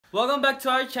Welcome back to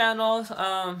our channel.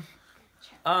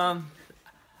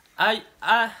 I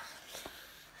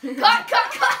Cut.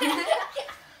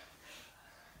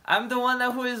 I'm the one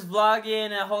who is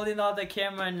vlogging and holding all the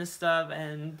camera and stuff,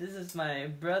 and this is my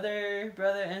brother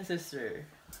and sister.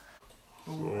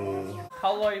 How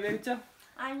old are you, baby? Too?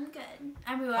 I'm good.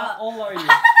 I'm How old are you?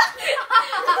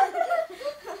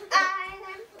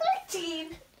 I'm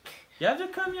 13. You have to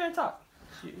come here and talk.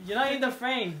 You're not in the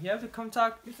frame. You have to come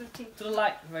talk You're 13. to the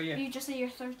light right here. You just say you're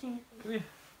 13. Come here.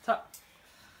 Talk.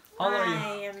 How old are you?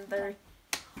 I am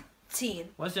 13.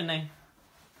 What's your name?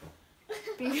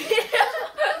 Baby.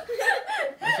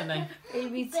 What's your name?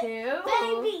 Baby 2.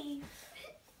 Baby.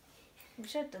 We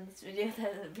should have done this video at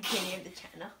the beginning of the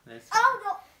channel. This. Oh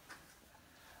no.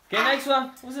 Okay, next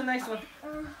one. What's the next one?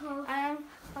 I am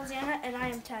Hosanna and I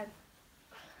am 10.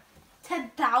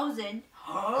 10,000.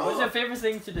 What's your favorite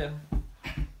thing to do?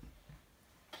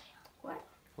 What?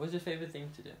 What's your favorite thing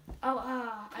to do? Oh,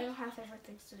 I don't have favorite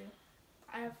things to do.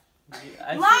 I have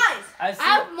Lies! I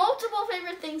have multiple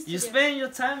favorite things to you do. spend your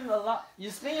time a lot. You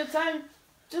spend your time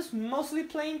just mostly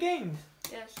playing games.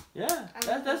 Yes. Yeah,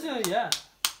 love that's it. Yeah.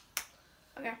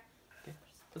 Okay.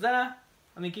 Hosanna,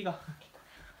 Kiko.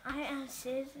 I am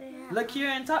 6. Look here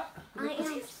and talk. I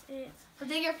am 6. I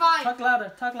think you're 5. Talk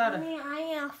louder. Talk louder. I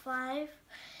am 5,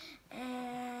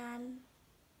 and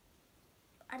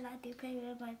I like to play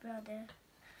with my brother.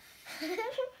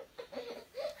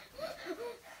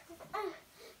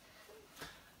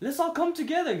 Let's all come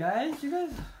together, guys. You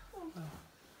guys.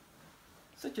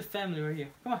 Such a family right here.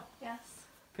 Come on. Yes.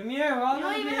 Come here. We're all You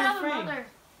gonna don't be even in a have a frame. mother.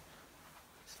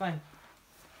 It's fine.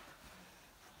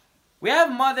 We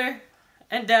have mother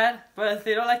and dad, but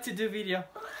they don't like to do video.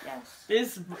 Yes.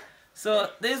 This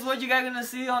is what you guys gonna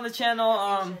see on the channel.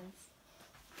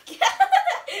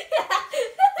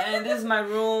 And this is my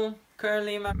room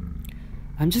currently.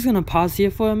 I'm just gonna pause here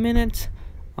for a minute.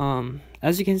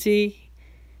 As you can see,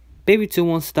 baby 2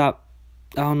 won't stop.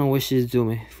 I don't know what she's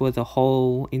doing for the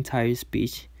whole entire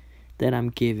speech that I'm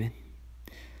giving.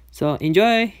 So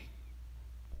enjoy.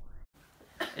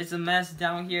 It's a mess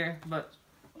down here, but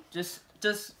just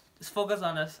focus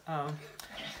on us.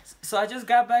 So I just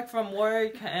got back from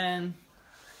work, and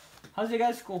how's your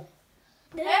guys' school?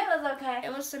 It was okay.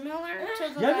 It was similar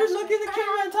to the You have last to look in the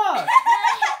camera and talk.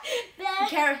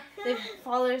 The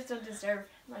followers don't deserve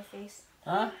my face.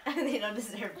 Huh? They don't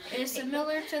deserve It is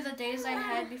similar to the days I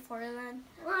had before then,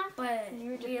 but we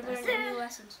learned new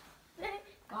lessons.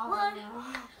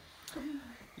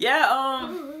 Yeah,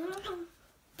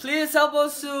 please help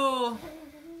us to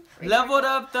level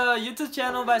up the YouTube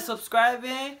channel by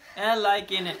subscribing and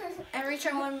liking it. And reach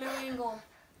our 1 million goal.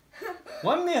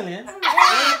 1 million?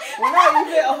 We're not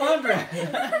even 100.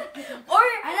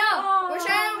 I know. We're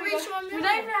trying to reach 1 We million.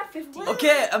 don't even have 50.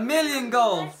 Okay, 1 million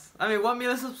goals. I mean 1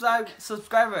 million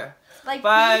subscriber Like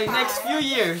by PewDiePie. next few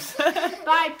years.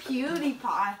 By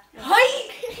PewDiePie.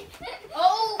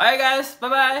 Oh! Alright guys, bye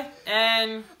bye.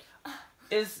 And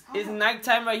it's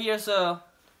nighttime right here, so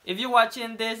if you're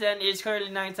watching this and it's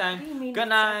currently nighttime, good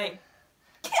night.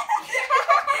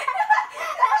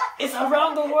 It's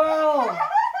around the world.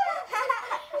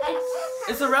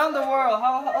 It's around the world.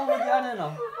 How old are you? I don't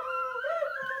know.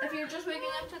 If you're just waking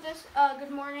up to this,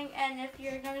 good morning. And if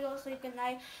you're going to go to sleep, good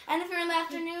night. And if you're in the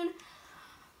afternoon,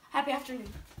 happy afternoon.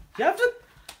 You have to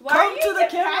come to the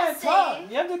camera and talk.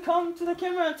 You have to come to the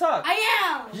camera and talk. I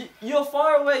am! You're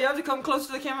far away. You have to come close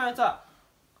to the camera and talk.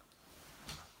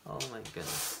 Oh my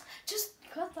goodness. Just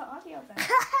cut the audio then.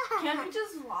 Can't we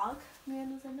just vlog, me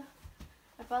and Lucinda?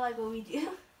 I felt like what we do.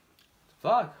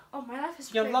 Vlog. Oh, my life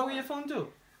is You pretty can vlog with your boring. phone too.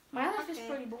 My life is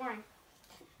pretty boring.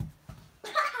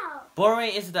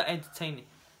 Boring is the entertaining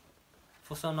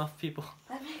for some of people.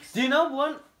 That makes Do you know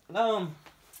one?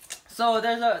 So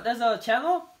there's a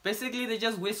channel. Basically, they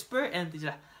just whisper and they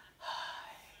just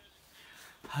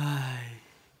hi,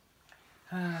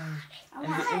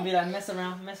 and be like mess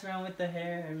around with the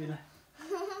hair and be like.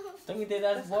 Don't you think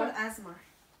that's That's called boring? asthma.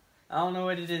 I don't know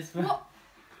what it is. But... Well,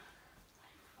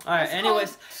 Alright.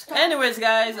 Anyways,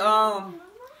 guys.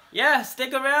 Yeah,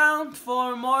 stick around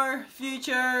for more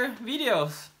future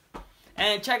videos,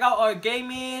 and check out our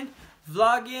gaming,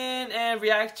 vlogging, and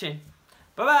reaction.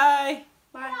 Bye bye.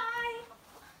 Bye.